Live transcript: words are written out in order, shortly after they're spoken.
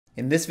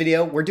In this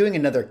video, we're doing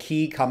another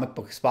Key comic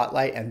book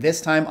spotlight, and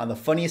this time on the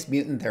funniest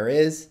mutant there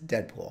is,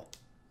 Deadpool.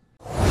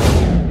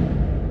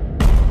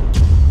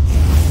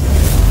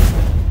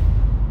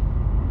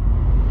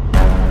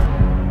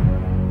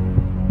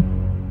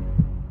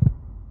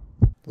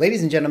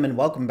 Ladies and gentlemen,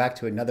 welcome back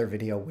to another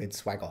video with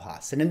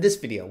Swaggle. And in this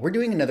video, we're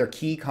doing another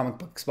Key comic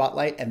book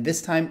spotlight, and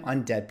this time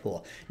on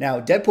Deadpool. Now,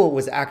 Deadpool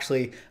was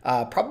actually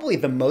probably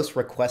the most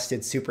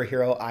requested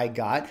superhero I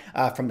got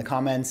from the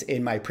comments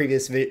in my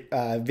previous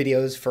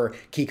videos for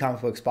Key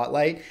comic book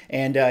spotlight.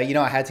 And, you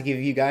know, I had to give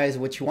you guys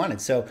what you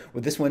wanted. So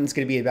with this one, it's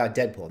going to be about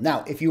Deadpool.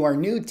 Now, if you are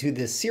new to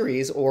this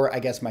series, or I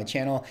guess my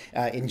channel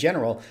in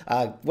general,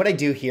 what I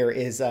do here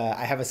is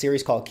I have a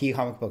series called Key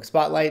comic book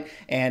spotlight.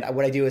 And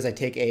what I do is I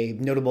take a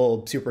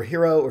notable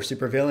superhero or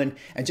supervillain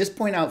and just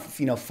point out,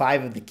 you know,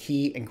 5 of the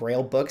Key and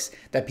Grail books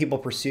that people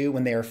pursue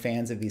when they are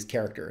fans of these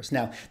characters.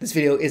 Now, this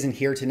video isn't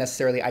here to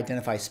necessarily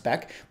identify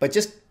Spec, but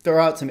just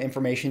throw out some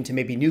information to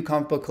maybe new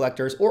comic book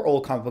collectors or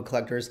old comic book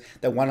collectors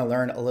that want to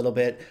learn a little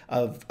bit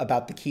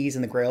about the Keys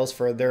and the Grails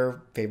for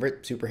their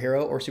favorite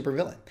superhero or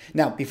supervillain.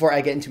 Now, before I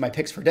get into my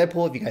picks for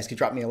Deadpool, if you guys could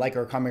drop me a like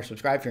or a comment or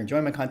subscribe if you're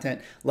enjoying my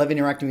content, love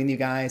interacting with you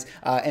guys,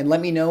 and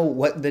let me know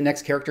what the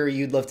next character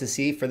you'd love to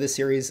see for this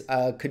series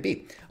could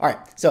be. All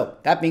right, so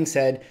that being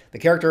said, the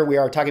character we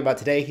are talking about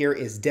today here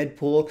is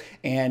Deadpool,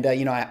 and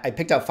you know, I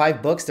picked out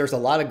 5 books. There's a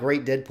lot of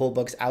great Deadpool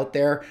books out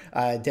there.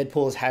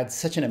 Deadpool has had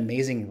such an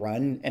amazing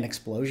run and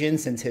explosion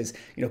since his,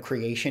 you know,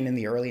 creation in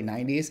the early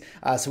 90s.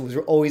 So it was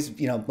always,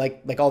 you know,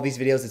 like all these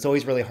videos, it's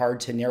always really hard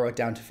to narrow it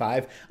down to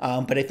 5.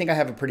 But I think I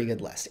have a pretty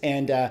good list.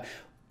 And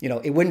you know,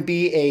 it wouldn't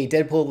be a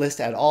Deadpool list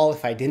at all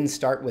if I didn't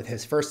start with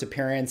his first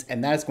appearance,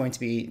 and that is going to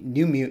be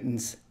New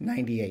Mutants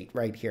 98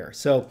 right here.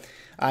 So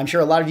I'm sure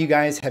a lot of you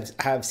guys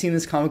have seen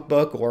this comic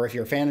book, or if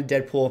you're a fan of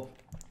Deadpool,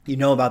 you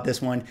know about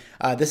this one.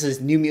 This is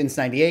New Mutants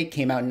 98,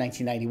 came out in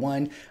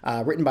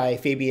 1991, written by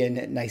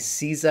Fabian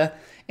Nicieza,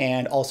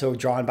 and also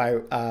drawn by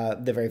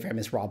the very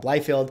famous Rob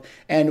Liefeld.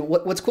 And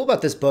what's cool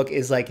about this book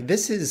is, like,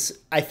 this is,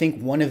 I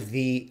think, one of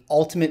the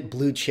ultimate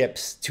blue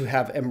chips to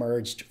have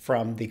emerged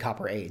from the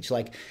Copper Age.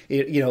 Like,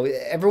 you know,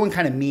 everyone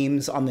kind of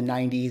memes on the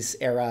 90s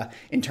era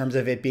in terms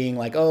of it being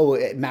like, oh,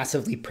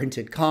 massively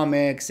printed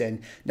comics and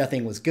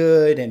nothing was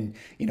good and,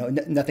 you know,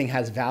 nothing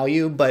has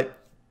value. But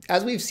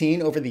as we've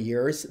seen over the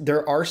years,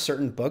 there are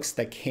certain books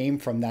that came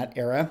from that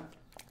era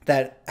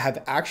that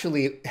have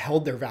actually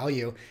held their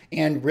value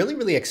and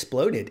really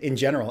exploded in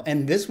general.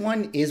 And this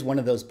one is one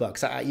of those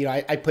books.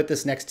 I put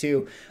this next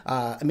to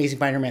Amazing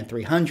Spider-Man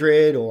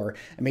 300 or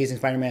Amazing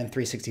Spider-Man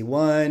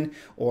 361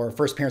 or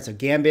First Appearance of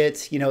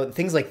Gambit, you know,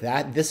 things like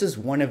that. This is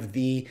one of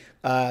the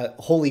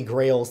holy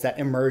grails that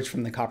emerged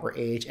from the Copper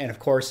Age. And of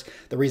course,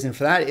 the reason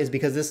for that is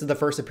because this is the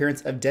first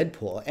appearance of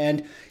Deadpool.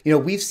 And, you know,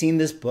 we've seen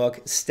this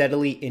book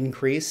steadily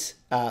increase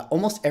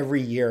almost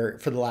every year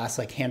for the last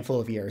like handful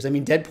of years. I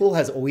mean, Deadpool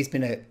has always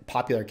been a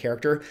popular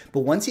character,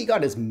 but once he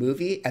got his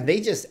movie, and they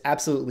just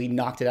absolutely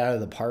knocked it out of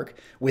the park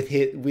with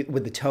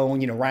the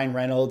tone. You know, Ryan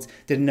Reynolds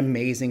did an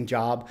amazing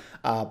job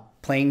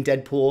playing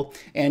Deadpool,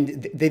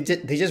 and they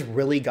just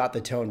really got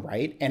the tone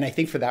right. And I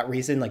think for that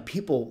reason, like,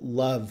 people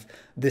love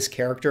this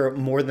character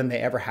more than they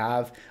ever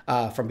have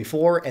from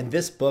before. And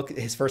this book,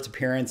 his first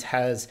appearance,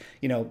 has,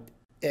 you know,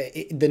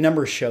 the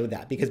numbers show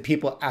that, because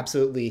people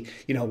absolutely,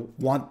 you know,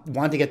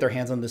 want to get their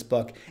hands on this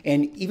book.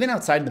 And even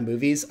outside the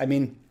movies, I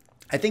mean,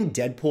 I think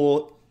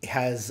Deadpool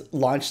has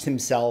launched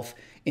himself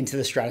into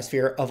the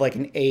stratosphere of like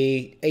an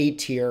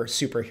A-tier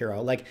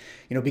superhero. Like,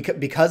 you know,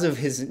 because of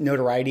his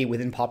notoriety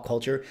within pop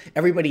culture,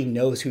 everybody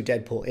knows who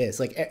Deadpool is.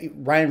 Like,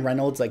 Ryan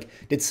Reynolds, like,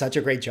 did such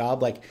a great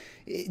job. Like,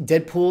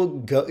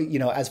 Deadpool, you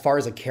know, as far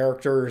as a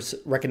character's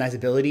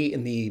recognizability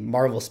in the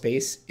Marvel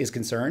space is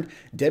concerned,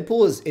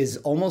 Deadpool is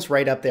almost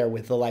right up there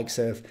with the likes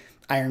of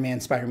Iron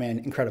Man, Spider-Man,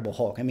 Incredible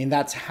Hulk. I mean,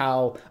 that's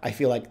how I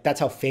feel like that's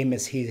how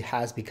famous he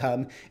has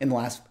become in the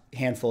last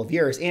handful of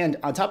years. And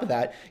on top of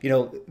that, you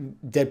know,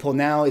 Deadpool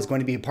now is going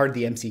to be a part of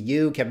the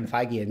MCU. Kevin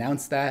Feige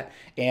announced that.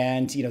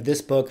 And, you know,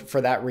 this book,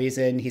 for that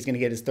reason, he's going to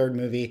get his 3rd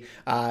movie.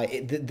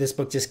 This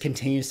book just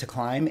continues to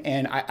climb.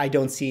 And I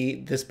don't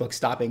see this book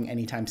stopping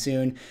anytime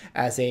soon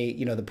as a,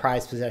 you know, the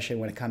prized possession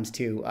when it comes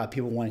to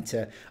people wanting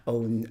to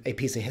own a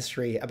piece of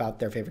history about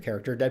their favorite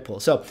character,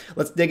 Deadpool. So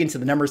let's dig into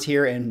the numbers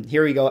here. And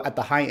here we go. At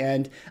the high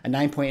end, a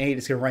 9.8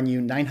 is going to run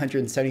you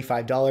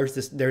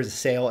 $975. There's a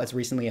sale as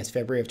recently as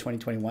February of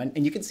 2021.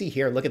 And you can see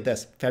here, look at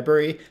this,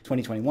 February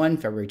 2021,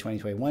 February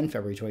 2021,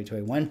 February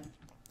 2021.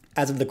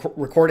 As of the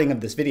recording of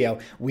this video,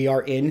 we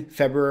are in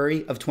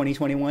February of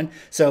 2021.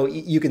 So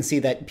you can see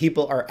that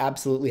people are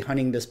absolutely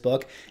hunting this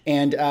book.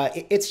 And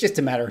it's just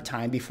a matter of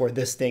time before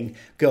this thing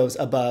goes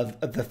above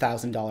the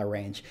 $1,000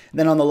 range.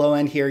 Then on the low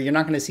end here, you're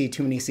not going to see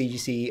too many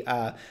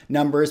CGC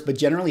numbers. But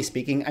generally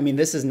speaking, I mean,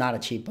 this is not a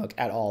cheap book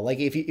at all. Like,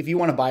 if you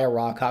want to buy a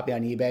raw copy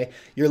on eBay,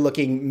 you're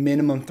looking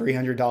minimum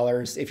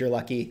 $300 if you're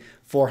lucky.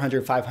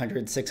 400,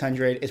 500,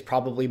 600 is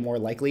probably more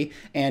likely.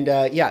 And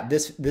yeah,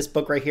 this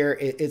book right here,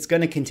 it's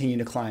going to continue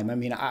to climb. time. I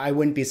mean, I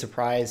wouldn't be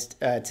surprised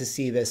to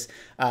see this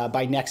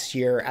by next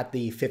year at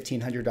the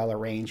 $1,500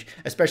 range,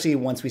 especially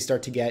once we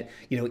start to get,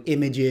 you know,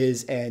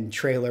 images and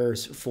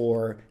trailers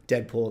for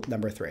Deadpool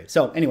 #3.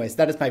 So anyways,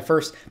 that is my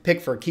first pick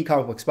for Key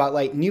Comic Book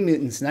Spotlight, New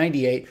Mutants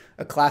 '98,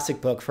 a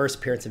classic book, first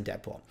appearance of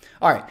Deadpool.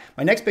 All right,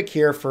 my next pick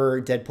here for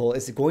Deadpool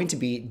is going to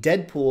be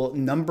Deadpool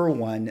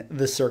 #1,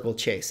 The Circle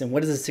Chase. And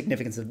what is the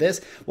significance of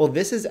this? Well,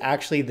 this is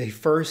actually the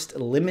first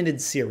limited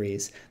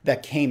series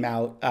that came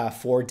out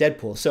for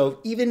Deadpool. So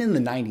even in the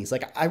 90s,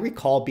 like I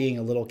recall being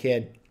a little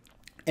kid,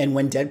 and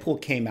when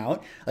Deadpool came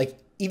out, like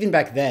even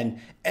back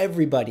then,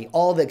 everybody,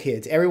 all the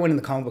kids, everyone in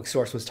the comic book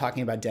source was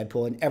talking about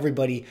Deadpool, and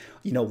everybody,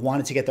 you know,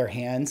 wanted to get their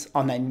hands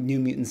on that New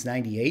Mutants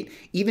 '98,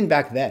 even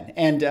back then.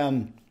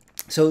 And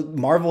so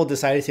Marvel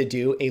decided to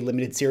do a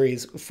limited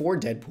series for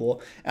Deadpool,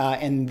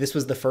 and this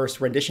was the first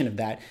rendition of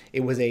that.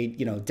 It was a,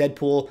 you know,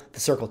 Deadpool, The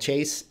Circle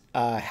Chase.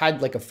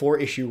 Had like a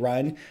 4-issue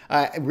run,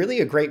 really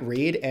a great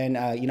read,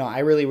 and you know, I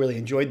really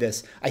enjoyed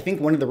this. I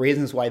think one of the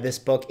reasons why this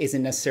book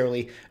isn't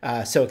necessarily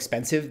so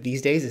expensive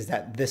these days is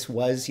that this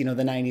was, you know,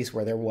 the 90s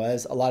where there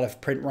was a lot of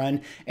print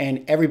run,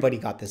 and everybody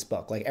got this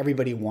book. Like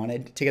everybody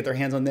wanted to get their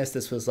hands on this.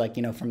 This was like,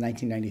 you know, from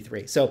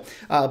 1993. So,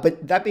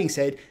 but that being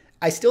said,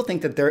 I still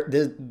think that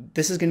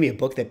this is going to be a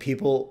book that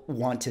people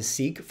want to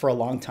seek for a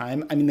long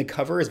time. I mean, the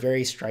cover is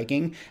very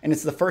striking, and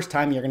it's the first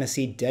time you're going to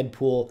see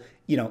Deadpool,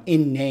 you know,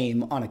 in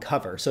name on a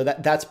cover. So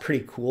that's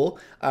pretty cool,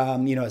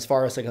 you know, as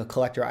far as like a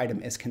collector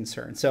item is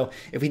concerned. So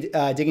if we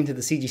dig into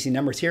the CGC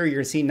numbers here, you're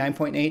going to see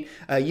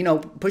 9.8, you know,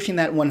 pushing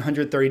that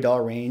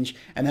 $130 range.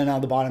 And then on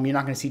the bottom, you're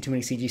not going to see too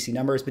many CGC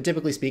numbers, but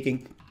typically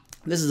speaking,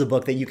 this is a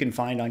book that you can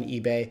find on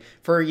eBay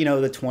for, you know,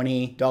 the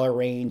 $20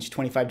 range,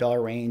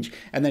 $25 range.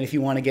 And then if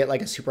you want to get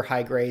like a super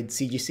high grade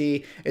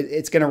CGC,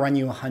 it's going to run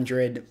you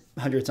 $100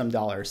 some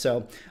dollars.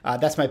 So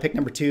that's my pick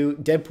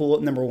 #2,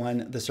 Deadpool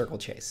 #1, The Circle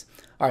Chase.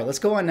 All right, let's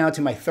go on now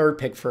to my third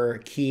pick for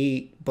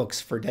key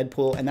books for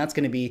Deadpool, and that's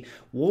going to be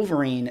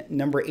Wolverine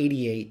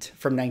 #88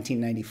 from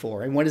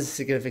 1994. And what is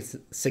the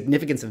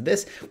significance of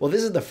this? Well,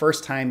 this is the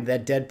first time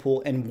that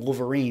Deadpool and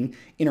Wolverine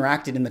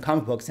interacted in the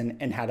comic books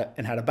and had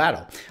a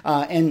battle.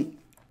 And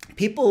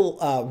people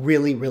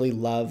really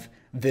love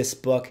this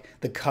book.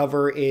 The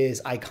cover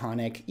is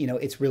iconic. You know,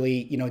 it's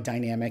really, you know,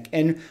 dynamic.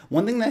 And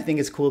one thing that I think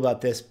is cool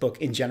about this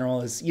book in general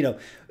is, you know,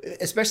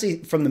 especially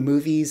from the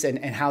movies and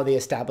how they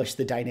established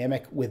the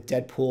dynamic with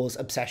Deadpool's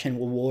obsession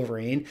with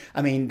Wolverine.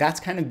 I mean,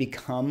 that's kind of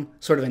become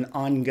sort of an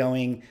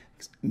ongoing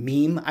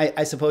meme,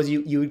 I suppose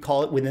you would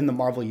call it, within the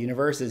Marvel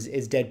universe,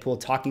 is Deadpool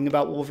talking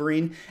about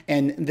Wolverine.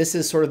 And this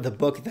is sort of the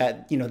book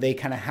that, you know, they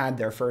kind of had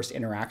their first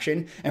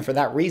interaction. And for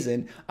that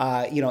reason,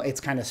 you know, it's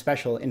kind of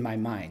special in my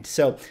mind.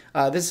 So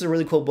this is a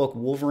really cool book,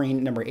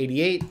 Wolverine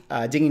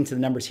 #88. Digging into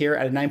the numbers here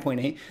at a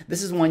 9.8.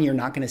 This is one you're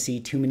not going to see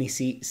too many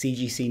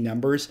CGC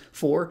numbers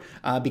for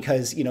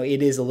because, you know,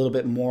 it is a little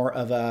bit more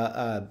of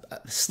a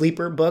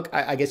sleeper book,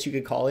 I guess you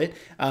could call it.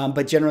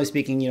 But generally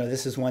speaking, you know,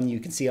 this is one you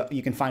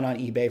can find on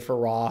eBay for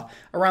raw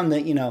around the,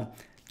 you know,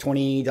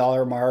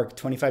 $20 mark,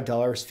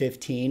 $25,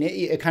 $15.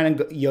 It kind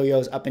of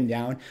yo-yos up and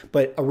down,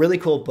 but a really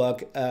cool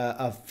book,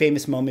 a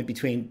famous moment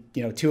between,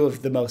 you know, two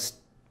of the most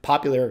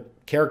popular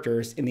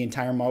characters in the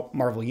entire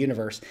Marvel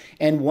universe,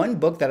 and one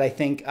book that I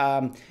think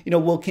you know,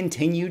 will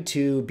continue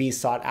to be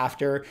sought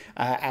after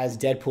as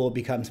Deadpool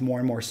becomes more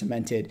and more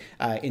cemented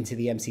into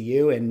the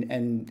MCU,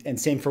 and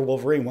same for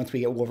Wolverine. Once we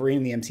get Wolverine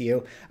in the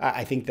MCU,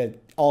 I think that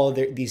all of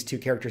these two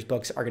characters'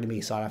 books are going to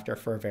be sought after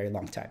for a very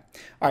long time.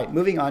 All right,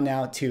 moving on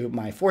now to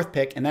my fourth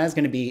pick, and that is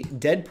going to be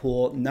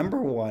Deadpool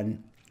 #1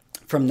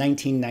 from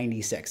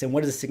 1996. And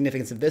what is the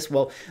significance of this?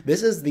 Well,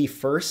 this is the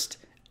first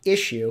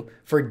issue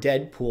for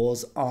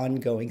Deadpool's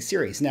ongoing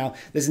series. Now,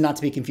 this is not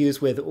to be confused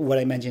with what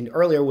I mentioned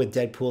earlier with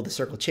Deadpool, The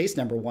Circle Chase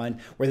 #1,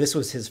 where this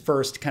was his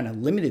first kind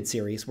of limited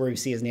series where you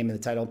see his name in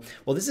the title.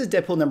 Well, this is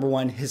Deadpool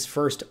 #1, his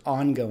first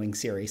ongoing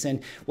series. And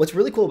what's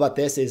really cool about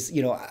this is,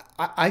 you know,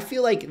 I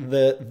feel like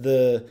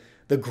the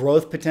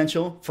growth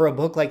potential for a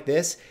book like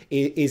this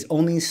is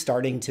only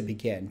starting to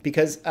begin,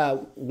 because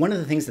one of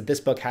the things that this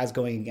book has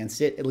going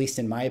against it, at least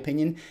in my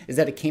opinion, is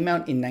that it came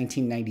out in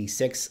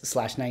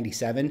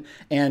 1996/97.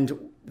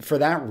 And for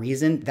that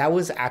reason, that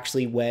was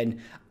actually when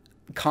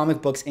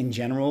comic books in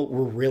general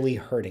were really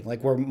hurting,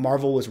 like where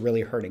Marvel was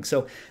really hurting.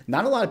 So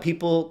not a lot of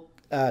people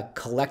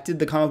collected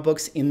the comic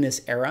books in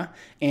this era,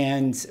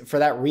 and for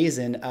that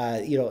reason,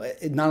 you know,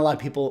 not a lot of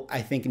people,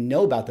 I think,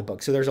 know about the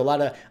book. So there's a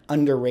lot of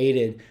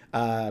underrated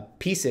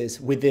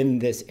pieces within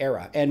this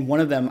era, and one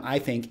of them, I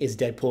think, is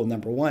Deadpool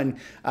 #1,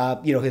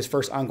 you know, his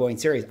first ongoing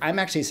series. I'm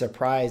actually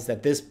surprised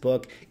that this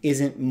book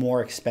isn't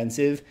more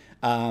expensive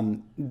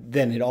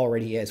than it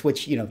already is,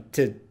 which, you know,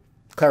 to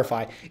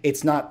clarify,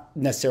 it's not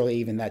necessarily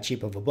even that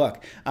cheap of a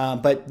book,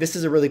 but this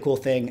is a really cool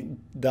thing.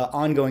 The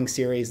ongoing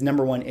series,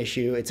 #1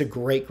 issue, it's a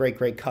great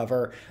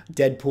cover,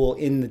 Deadpool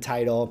in the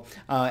title,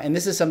 and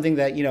this is something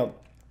that, you know,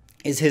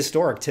 is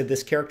historic to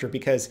this character,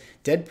 because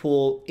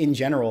Deadpool in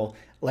general,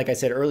 like I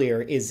said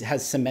earlier,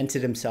 has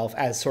cemented himself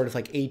as sort of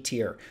like A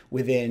tier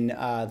within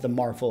the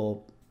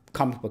Marvel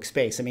comic book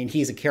space. I mean,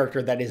 he's a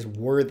character that is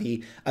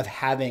worthy of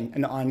having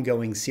an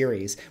ongoing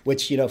series,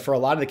 which, you know, for a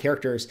lot of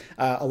characters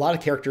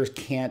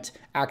can't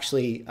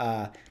actually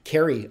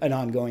carry an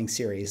ongoing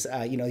series.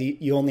 You know,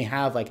 you only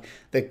have like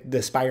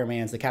the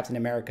Spider-Mans, the Captain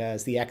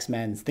Americas, the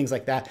X-Men's, things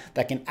like that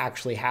can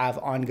actually have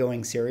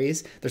ongoing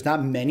series. There's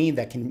not many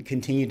that can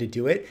continue to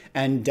do it.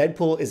 And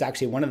Deadpool is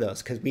actually one of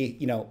those, because we,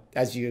 you know,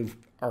 as you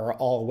are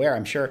all aware,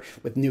 I'm sure,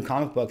 with new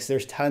comic books,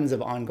 there's tons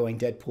of ongoing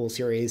Deadpool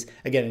series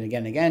again and again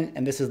and again,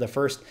 and this is the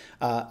first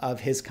of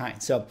his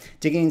kind. So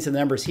digging into the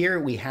numbers here,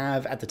 we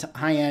have at the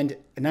high end,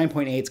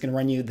 9.8 is going to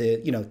run you the,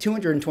 you know,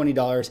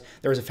 $220.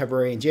 There was a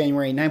February and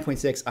January.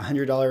 9.6,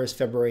 $100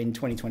 February in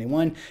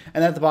 2021.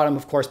 And at the bottom,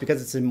 of course,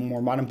 because it's a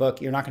more modern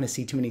book, you're not going to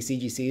see too many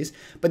CGCs.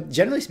 But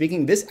generally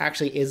speaking, this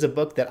actually is a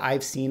book that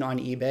I've seen on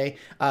eBay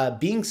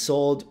being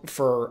sold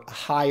for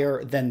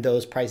higher than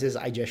those prices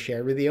I just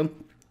shared with you.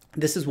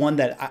 This is one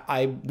that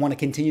I want to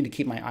continue to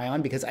keep my eye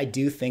on, because I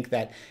do think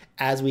that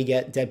as we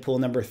get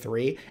Deadpool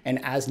 #3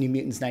 and as New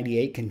Mutants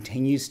 98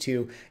 continues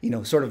to, you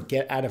know, sort of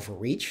get out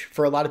of reach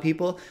for a lot of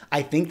people,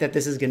 I think that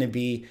this is going to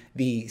be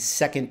the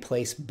second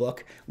place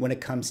book when it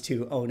comes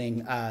to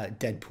owning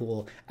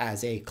Deadpool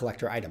as a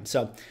collector item.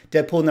 So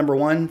Deadpool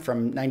 #1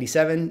 from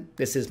 97,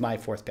 this is my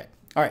fourth pick.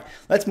 All right,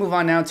 let's move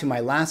on now to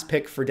my last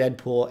pick for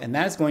Deadpool, and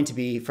that is going to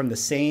be from the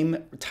same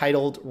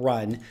titled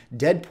run,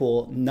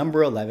 Deadpool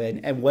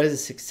 #11. And what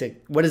is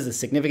the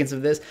significance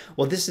of this?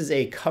 Well, this is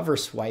a cover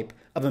swipe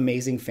of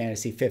Amazing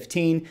Fantasy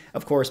 15,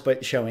 of course,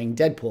 but showing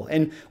Deadpool.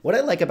 And what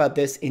I like about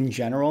this in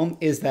general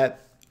is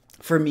that,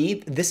 for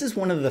me, this is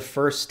one of the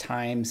first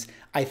times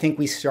I think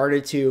we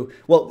started to,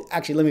 well,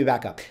 actually, let me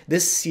back up.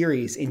 This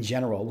series in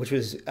general, which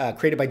was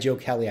created by Joe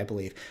Kelly, I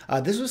believe,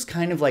 this was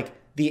kind of like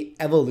the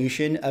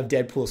evolution of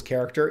Deadpool's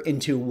character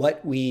into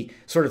what we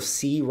sort of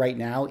see right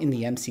now in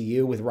the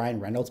MCU with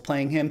Ryan Reynolds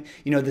playing him.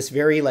 You know, this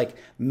very like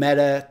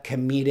meta,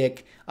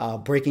 comedic,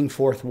 breaking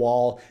fourth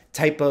wall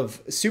type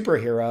of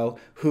superhero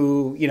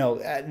who, you know,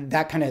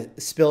 that kind of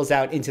spills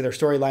out into their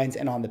storylines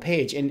and on the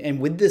page. And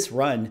with this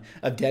run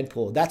of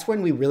Deadpool, that's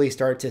when we really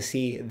start to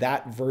see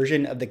that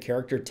version of the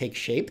character take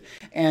shape.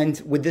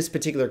 And with this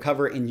particular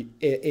cover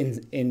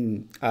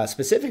in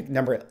specific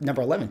number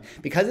 11,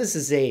 because this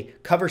is a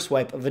cover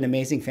swipe of an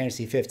Amazing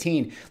Fantasy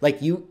 15, like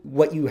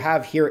what you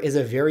have here is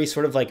a very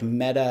sort of like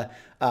meta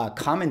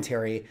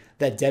commentary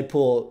that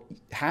Deadpool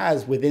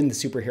has within the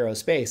superhero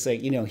space.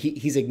 Like, you know,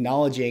 he's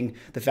acknowledging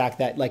the fact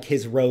that like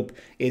his rope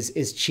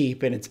is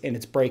cheap and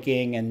it's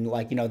breaking, and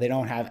like, you know, they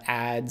don't have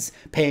ads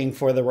paying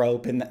for the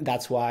rope, and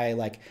that's why,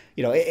 like,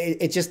 you know,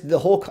 it's just the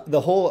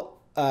whole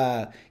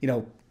you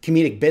know,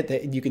 comedic bit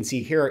that you can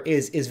see here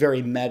is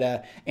very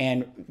meta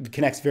and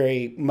connects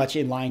very much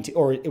in line to,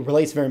 or it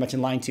relates very much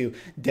in line to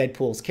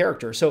Deadpool's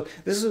character. So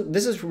this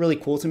is really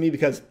cool to me,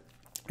 because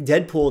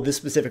Deadpool, this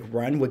specific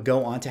run, would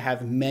go on to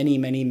have many,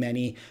 many,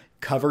 many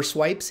cover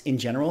swipes in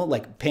general,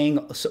 like paying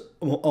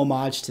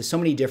homage to so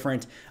many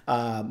different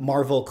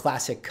Marvel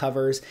classic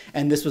covers.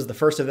 And this was the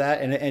first of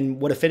that.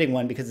 And what a fitting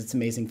one, because it's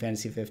Amazing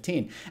Fantasy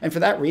 15. And for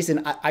that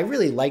reason, I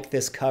really like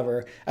this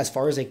cover as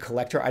far as a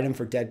collector item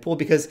for Deadpool,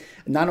 because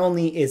not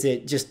only is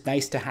it just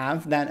nice to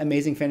have that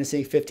Amazing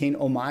Fantasy 15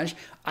 homage,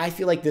 I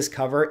feel like this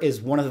cover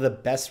is one of the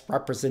best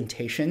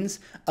representations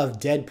of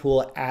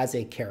Deadpool as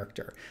a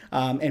character.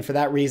 And for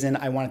that reason,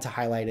 I wanted to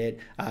highlight it.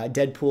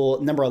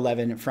 Deadpool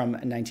 #11 from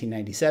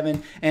 1997.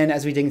 And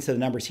as we dig into the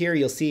numbers here,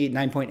 you'll see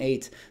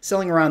 9.8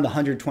 selling around the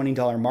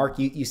 $120 mark.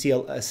 You see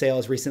a sale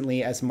as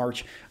recently as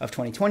March of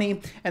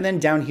 2020. And then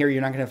down here,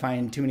 you're not going to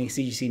find too many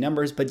CGC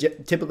numbers, but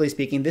typically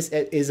speaking, this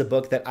is a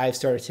book that I've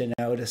started to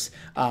notice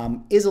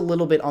is a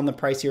little bit on the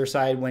pricier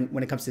side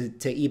when it comes to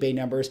eBay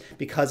numbers,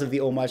 because of the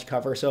homage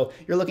cover. So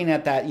you're looking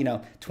at that, you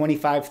know, $25,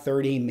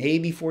 $30,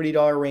 maybe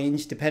 $40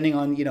 range, depending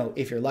on, you know,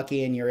 if you're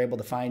lucky and you're able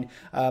to find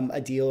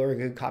a deal or a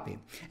good copy.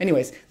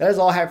 Anyways, that is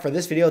all I have for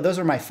this video. Those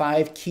are my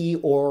 5 key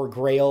or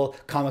Grail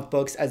comic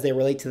books as they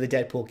relate to the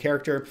Deadpool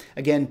character.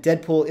 Again,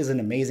 Deadpool is an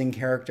amazing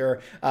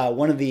character,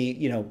 one of the,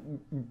 you know,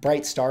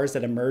 bright stars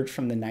that emerged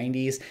from the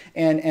 90s,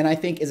 and I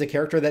think is a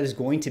character that is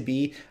going to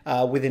be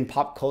within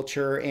pop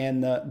culture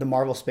and the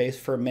Marvel space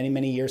for many,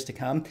 many years to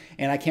come.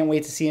 And I can't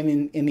wait to see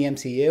him in the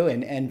MCU.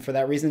 And for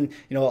that reason,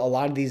 you know, a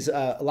lot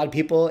of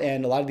people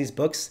and a lot of these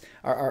books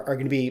are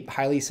going to be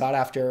highly sought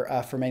after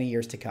for many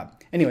years to come.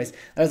 Anyways,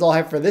 that is all I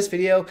have for this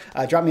video.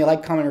 Drop me a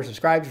like, comment, or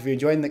subscribe if you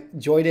enjoyed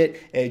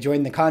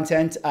the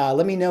content.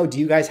 Let me know, do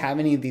you guys have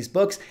any of these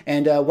books,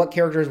 and what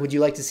characters would you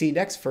like to see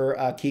next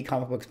for Key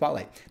Comic Book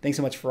Spotlight? Thanks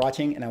so much for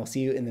watching, and I will see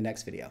you in the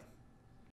next video.